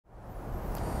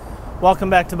Welcome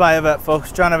back to Buy a Vet,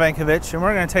 folks. John Ivankovich, and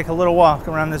we're going to take a little walk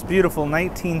around this beautiful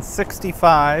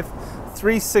 1965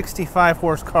 365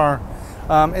 horse car.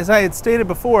 As I had stated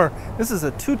before, this is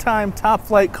a two-time top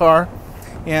flight car,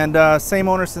 and same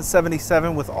owner since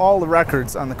 '77 with all the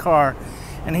records on the car.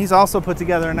 And he's also put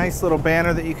together a nice little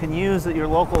banner that you can use at your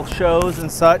local shows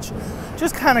and such.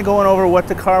 Just kind of going over what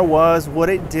the car was, what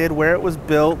it did, where it was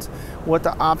built, what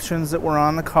the options that were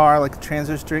on the car, like the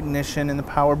transistor ignition and the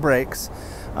power brakes.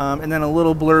 And then a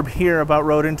little blurb here about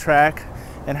road and track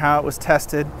and how it was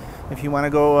tested. If you want to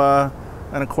go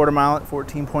on a quarter mile at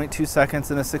 14.2 seconds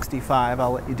in a 65,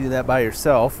 I'll let you do that by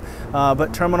yourself.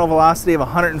 But terminal velocity of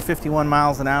 151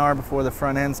 miles an hour before the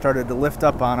front end started to lift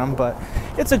up on them. But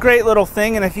it's a great little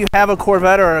thing, and if you have a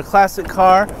Corvette or a classic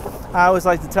car, I always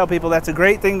like to tell people that's a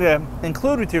great thing to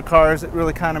include with your cars. It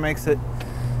really kind of makes it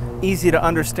easy to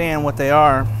understand what they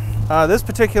are. This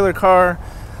particular car,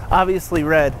 obviously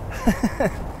red.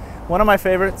 One of my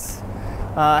favorites.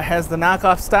 Has the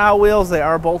knockoff style wheels. They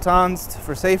are bolt-ons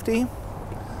for safety.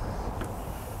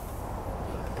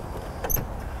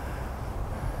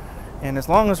 And as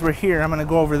long as we're here, I'm going to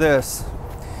go over this.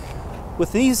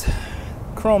 With these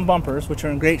chrome bumpers, which are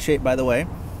in great shape by the way,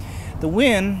 the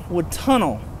wind would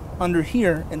tunnel under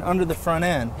here and under the front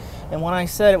end. And when I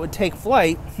said it would take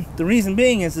flight, the reason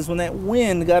being is when that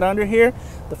wind got under here,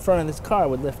 the front of this car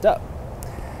would lift up.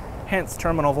 Hence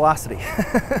terminal velocity.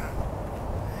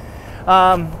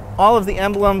 All of the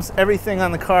emblems, everything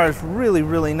on the car is really,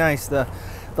 really nice. The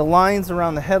lines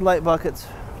around the headlight buckets,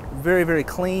 very, very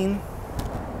clean.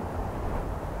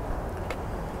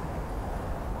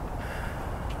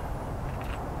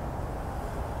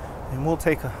 And we'll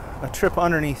take a trip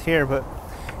underneath here, but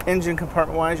engine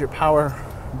compartment wise, your power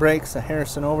brakes, a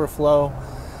Harrison overflow,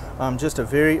 just a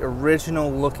very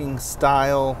original looking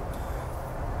style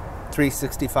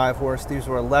 365 horse. These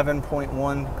were 11 to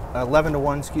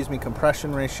 1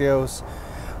 compression ratios.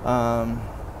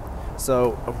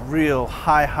 So a real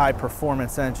high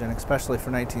performance engine, especially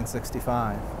for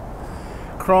 1965.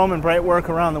 Chrome and bright work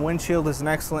around the windshield is in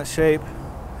excellent shape,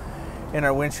 and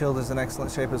our windshield is in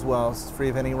excellent shape as well. It's free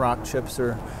of any rock chips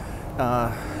or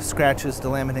scratches,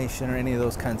 delamination, or any of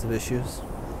those kinds of issues.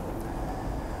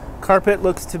 Carpet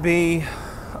looks to be,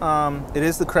 it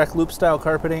is the correct loop style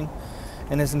carpeting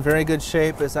and is in very good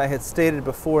shape. As I had stated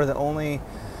before, the only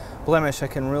blemish I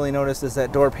can really notice is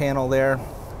that door panel there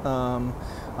on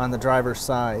the driver's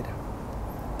side.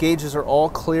 Gauges are all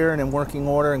clear and in working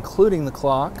order, including the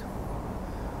clock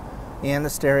and the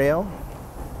stereo.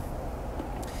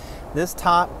 This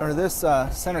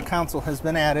center console has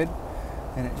been added,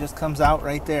 and it just comes out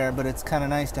right there, but it's kind of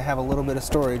nice to have a little bit of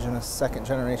storage in a second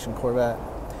generation Corvette.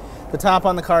 The top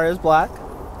on the car is black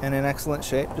and in excellent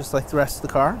shape, just like the rest of the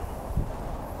car.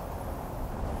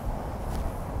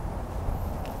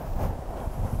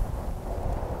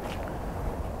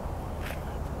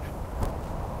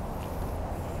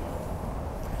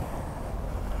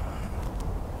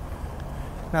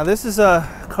 Now this is a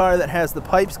car that has the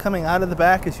pipes coming out of the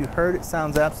back. As you heard, it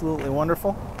sounds absolutely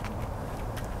wonderful.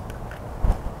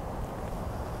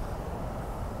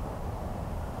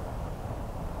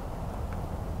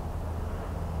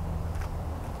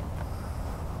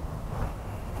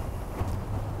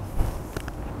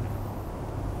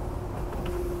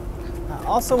 I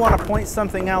also want to point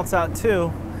something else out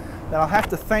too, that I'll have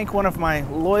to thank one of my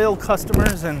loyal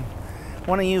customers and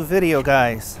one of you video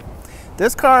guys.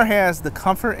 This car has the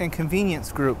comfort and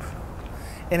convenience group,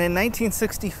 and in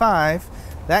 1965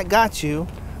 that got you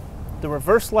the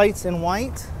reverse lights in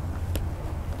white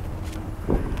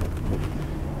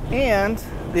and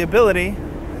the ability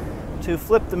to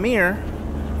flip the mirror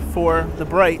for the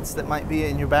brights that might be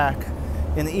in your back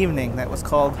in the evening. That was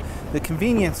called the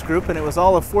convenience group, and it was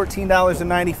all of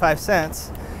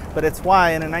 $14.95, but it's why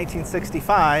in a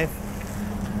 1965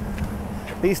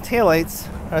 these taillights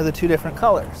are the two different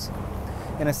colors.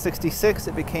 In a 66,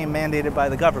 it became mandated by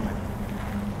the government.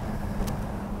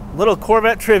 Little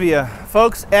Corvette trivia.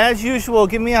 Folks, as usual,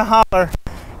 give me a holler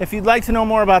if you'd like to know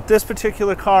more about this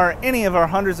particular car or any of our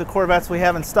hundreds of Corvettes we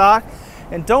have in stock.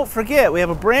 And don't forget, we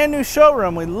have a brand new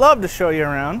showroom we'd love to show you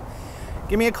around.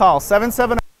 Give me a call,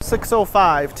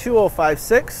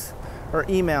 770-605-2056, or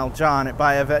email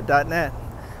john@buyavet.net.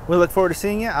 We look forward to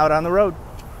seeing you out on the road.